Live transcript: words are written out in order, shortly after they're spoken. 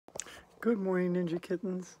Good morning, Ninja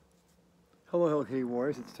Kittens. Hello, Hello Kitty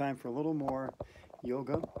Warriors. It's time for a little more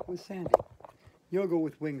yoga with Sandy. Yoga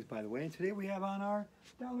with wings, by the way. And today we have on our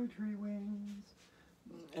Dollar Tree wings.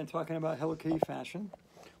 And talking about Hello Kitty fashion,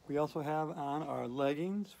 we also have on our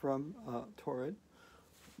leggings from Torrid,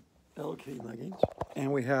 Hello Kitty leggings.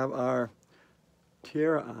 And we have our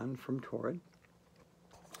tiara on from Torrid.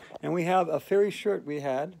 And we have a fairy shirt we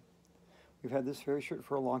had. We've had this fairy shirt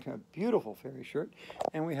for a long time, a beautiful fairy shirt,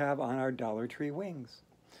 and we have on our Dollar Tree wings.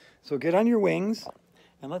 So get on your wings,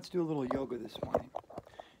 and let's do a little yoga this morning.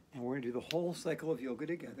 And we're going to do the whole cycle of yoga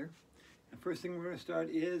together. And first thing we're going to start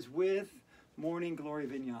is with Morning Glory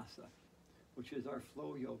Vinyasa, which is our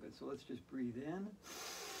flow yoga. So let's just breathe in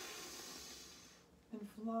and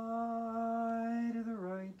fly to the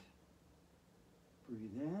right.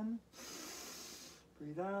 Breathe in,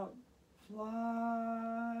 breathe out.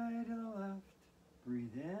 Fly to the left.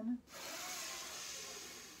 Breathe in.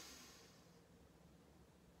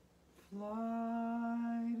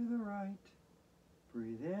 Fly to the right.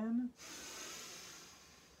 Breathe in.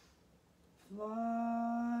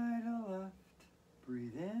 Fly to the left.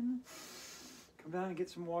 Breathe in. Come down and get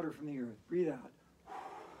some water from the earth. Breathe out.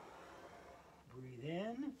 Breathe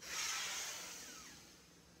in.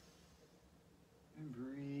 And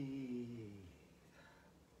breathe.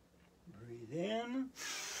 Breathe in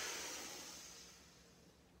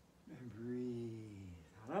and breathe.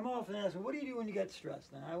 I'm often asked, what do you do when you get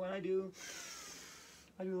stressed? And when I do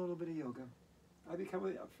a little bit of yoga. I become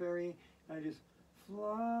a fairy and I just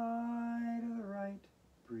fly to the right,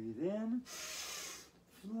 breathe in,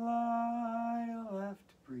 fly to the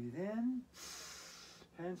left, breathe in,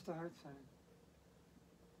 hands to heart center.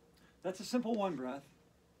 That's a simple one breath.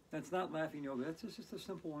 That's not laughing yoga. That's just a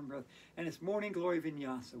simple one breath. And it's Morning Glory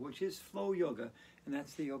Vinyasa, which is flow yoga. And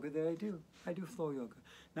that's the yoga that I do. I do flow yoga.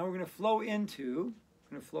 Now we're going to flow into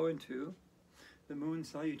the moon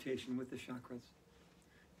salutation with the chakras.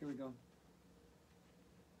 Here we go.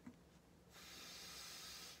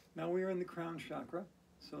 Now we are in the crown chakra.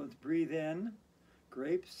 So let's breathe in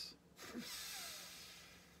grapes.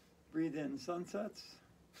 Breathe in sunsets.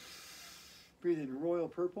 Breathe in royal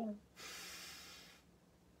purple.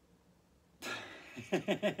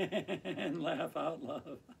 And laugh out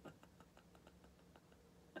loud.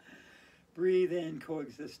 Breathe in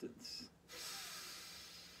coexistence.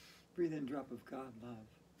 Breathe in drop of God love.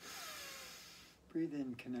 Breathe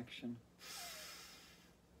in connection.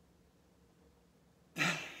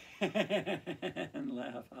 And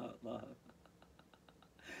laugh out loud.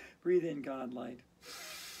 Breathe in God light.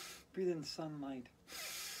 Breathe in sunlight.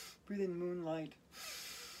 Breathe in moonlight.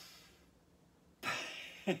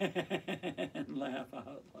 And laugh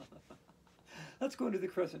out loud. Let's go into the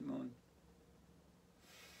crescent moon.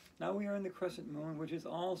 Now we are in the crescent moon, which is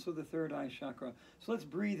also the third eye chakra. So let's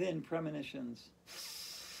breathe in premonitions.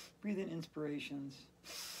 Breathe in inspirations.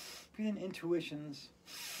 Breathe in intuitions.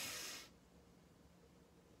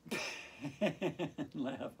 And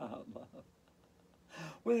laugh out loud.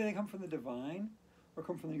 Whether they come from the divine or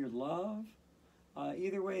come from your love,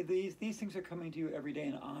 either way, these things are coming to you every day,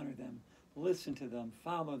 and honor them. Listen to them,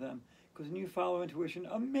 follow them, because when you follow intuition,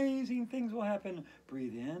 amazing things will happen.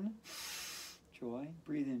 Breathe in joy,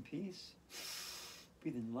 breathe in peace,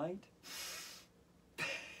 breathe in light,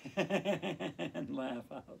 and laugh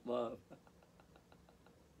out love.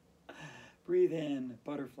 Breathe in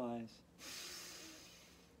butterflies,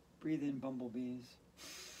 breathe in bumblebees,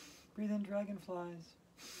 breathe in dragonflies,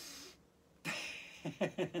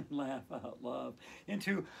 and laugh out love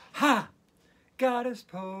into goddess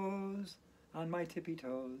pose on my tippy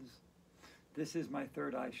toes. This is my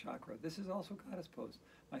third eye chakra. This is also goddess pose.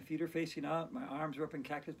 My feet are facing out. My arms are up in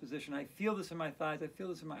cactus position. I feel this in my thighs. I feel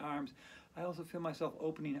this in my arms. I also feel myself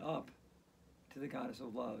opening up to the goddess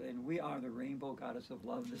of love. And we are the rainbow goddess of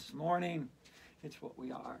love this morning. It's what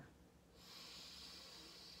we are.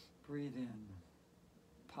 Breathe in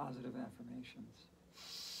positive affirmations.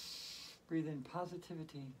 Breathe in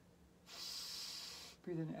positivity.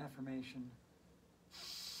 Breathe in affirmation.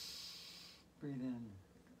 Breathe in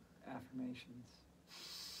affirmations.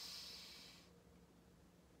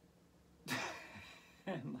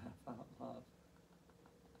 And laugh out loud.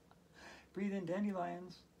 Breathe in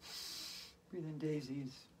dandelions. Breathe in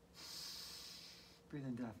daisies. Breathe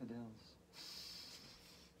in daffodils.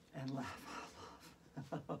 And laugh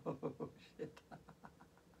out loud. Oh, shit.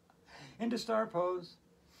 Into star pose,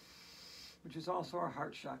 which is also our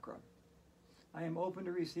heart chakra. I am open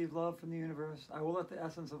to receive love from the universe. I will let the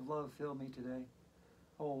essence of love fill me today.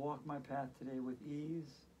 I will walk my path today with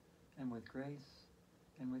ease and with grace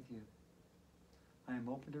and with you. I am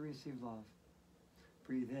open to receive love.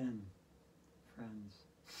 Breathe in, friends.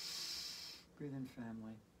 Breathe in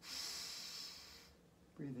family.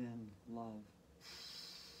 Breathe in love.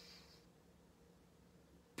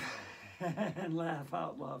 And laugh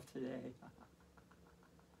out love today.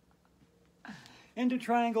 Into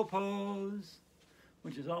triangle pose,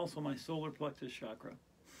 which is also my solar plexus chakra,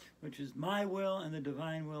 which is my will and the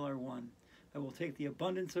divine will are one. I will take the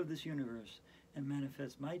abundance of this universe and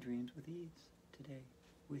manifest my dreams with ease today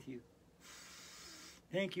with you.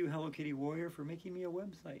 Thank you, Hello Kitty Warrior, for making me a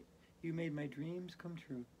website. You made my dreams come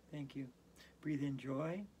true. Thank you. Breathe in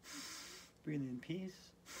joy. Breathe in peace.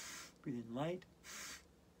 Breathe in light.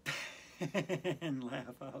 And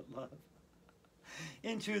laugh out love.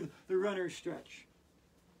 Into the runner stretch,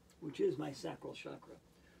 which is my sacral chakra,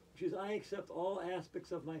 which is I accept all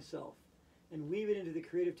aspects of myself and weave it into the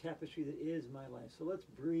creative tapestry that is my life. So let's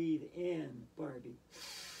breathe in Barbie.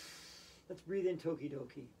 Let's breathe in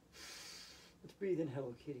Tokidoki. Let's breathe in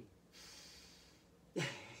Hello Kitty.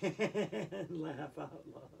 And laugh out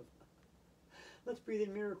love. Let's breathe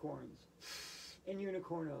in Miracorns and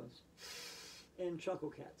Unicornos and Chuckle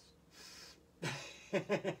Cats.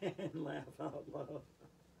 And laugh out love.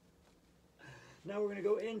 Now we're going to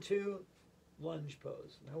go into lunge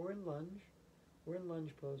pose. Now we're in lunge. We're in lunge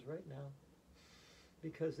pose right now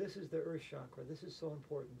because this is the earth chakra. This is so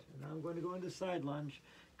important. And now I'm going to go into side lunge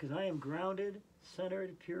because I am grounded,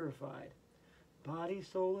 centered, purified. Body,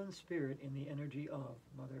 soul, and spirit in the energy of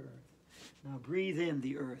Mother Earth. Now breathe in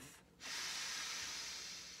the earth.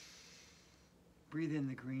 Breathe in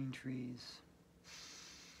the green trees.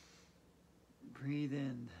 Breathe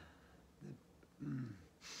in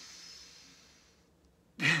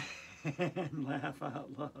the and laugh out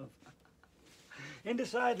love. Into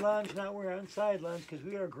side lunge. Now we're on side lunge because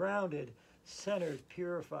we are grounded, centered,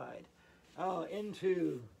 purified.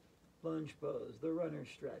 Into lunge pose, the runner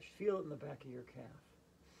stretch. Feel it in the back of your calf.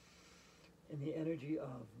 In the energy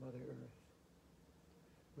of Mother Earth.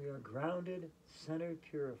 We are grounded, centered,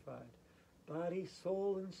 purified. Body,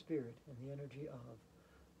 soul, and spirit in the energy of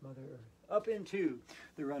Mother Earth. Up into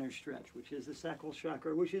the runner stretch, which is the sacral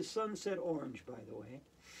chakra, which is sunset orange, by the way.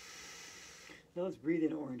 Now let's breathe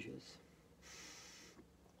in oranges.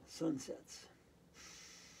 Sunsets.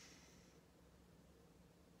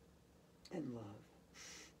 And love.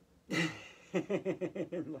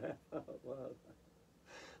 And laugh out love.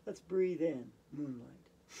 Let's breathe in moonlight.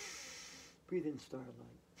 Breathe in starlight.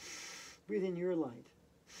 Breathe in your light.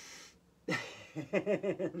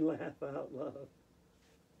 And laugh out love.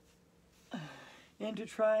 Into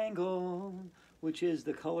triangle, which is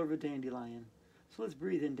the color of a dandelion. So let's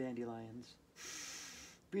breathe in dandelions.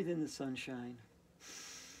 Breathe in the sunshine.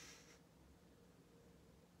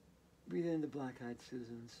 Breathe in the black-eyed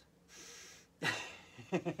Susans.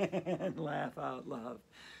 And laugh out love.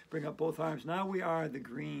 Bring up both arms. Now we are the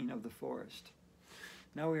green of the forest.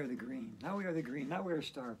 Now we are the green. Now we are the green. Now we are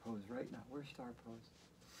star pose right now. We're star pose.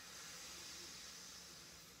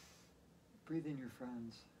 Breathe in your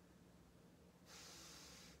friends.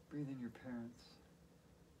 Breathe in your parents.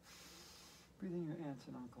 Breathe in your aunts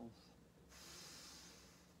and uncles.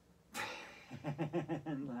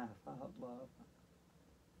 And laugh out love.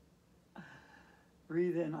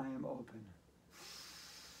 Breathe in, I am open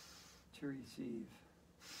to receive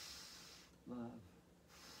love.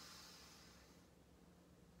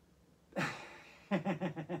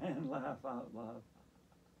 And laugh out love.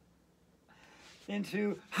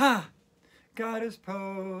 Into goddess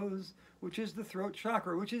pose, which is the throat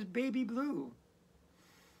chakra, which is baby blue,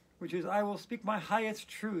 which is I will speak my highest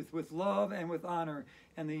truth with love and with honor,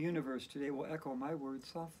 and the universe today will echo my words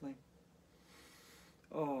softly.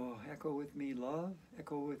 Oh, echo with me love,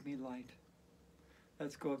 echo with me light.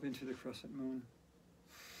 Let's go up into the crescent moon,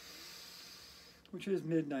 which is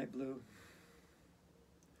midnight blue.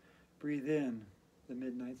 Breathe in the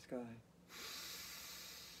midnight sky.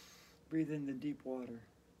 Breathe in the deep water.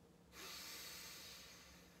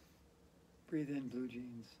 Breathe in blue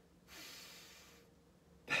jeans.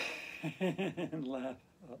 And laugh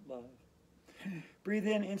out loud. Breathe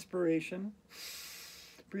in inspiration.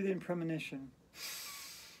 Breathe in premonition.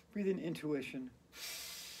 Breathe in intuition.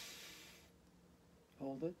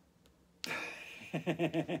 Hold it.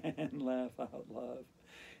 And laugh out loud.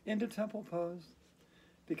 Into temple pose.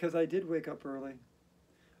 Because I did wake up early.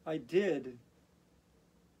 I did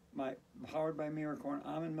my Powered by Miracorn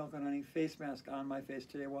almond milk and honey face mask on my face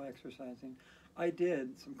today while exercising. I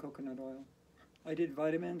did some coconut oil. I did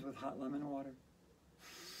vitamins with hot lemon water.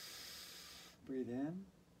 Breathe in,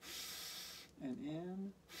 and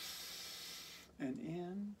in, and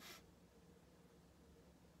in.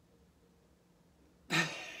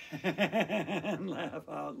 And laugh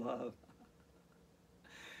out loud.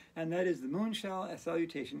 And that is the moon shell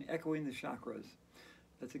salutation, echoing the chakras.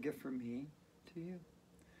 That's a gift from me to you.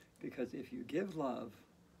 Because if you give love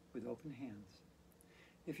with open hands,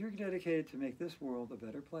 if you're dedicated to make this world a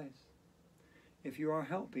better place, if you are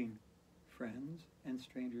helping friends and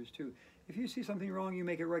strangers too, if you see something wrong, you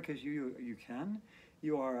make it right because you can.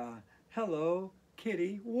 You are a Hello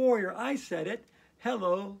Kitty warrior. I said it.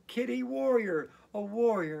 Hello Kitty warrior. A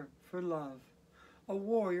warrior for love. A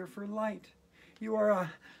warrior for light. You are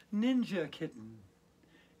a ninja kitten.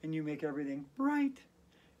 And you make everything bright.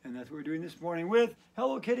 And that's what we're doing this morning with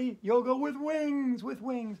Hello Kitty yoga with wings,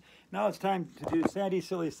 Now it's time to do Sandy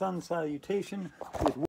Silly Sun salutation with